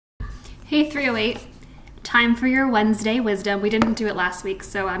Hey 308, time for your Wednesday wisdom. We didn't do it last week,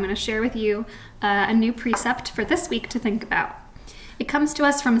 so I'm going to share with you a new precept for this week to think about. It comes to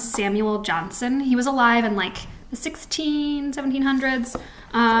us from Samuel Johnson. He was alive in like the 1700s,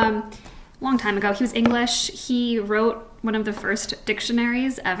 long time ago. He was English. He wrote one of the first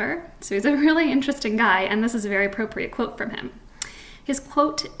dictionaries ever, so he's a really interesting guy, and this is a very appropriate quote from him. His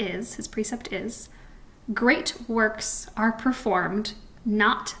precept is, "Great works are performed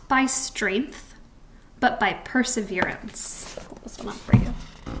not by strength, but by perseverance." Hold this one up for you.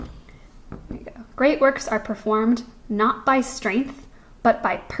 There you go. Great works are performed not by strength, but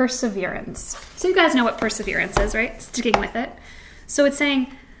by perseverance. So you guys know what perseverance is, right? Sticking with it. So it's saying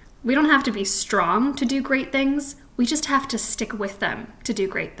we don't have to be strong to do great things. We just have to stick with them to do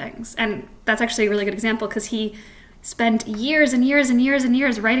great things. And that's actually a really good example because he spent years and years and years and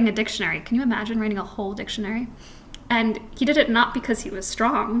years writing a dictionary. Can you imagine writing a whole dictionary? And he did it not because he was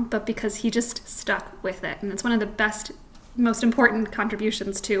strong, but because he just stuck with it. And it's one of the best, most important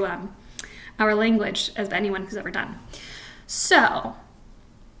contributions to our language as anyone who's ever done. So,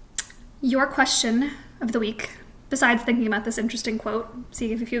 your question of the week, besides thinking about this interesting quote,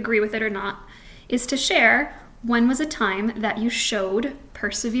 see if you agree with it or not, is to share when was a time that you showed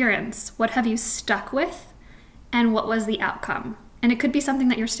perseverance? What have you stuck with? And what was the outcome? And it could be something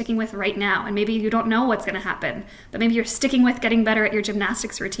that you're sticking with right now, and maybe you don't know what's going to happen, but maybe you're sticking with getting better at your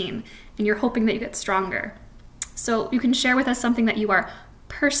gymnastics routine, and you're hoping that you get stronger. So you can share with us something that you are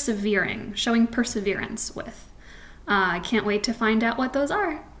persevering, showing perseverance with. I can't wait to find out what those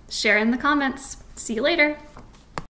are. Share in the comments. See you later.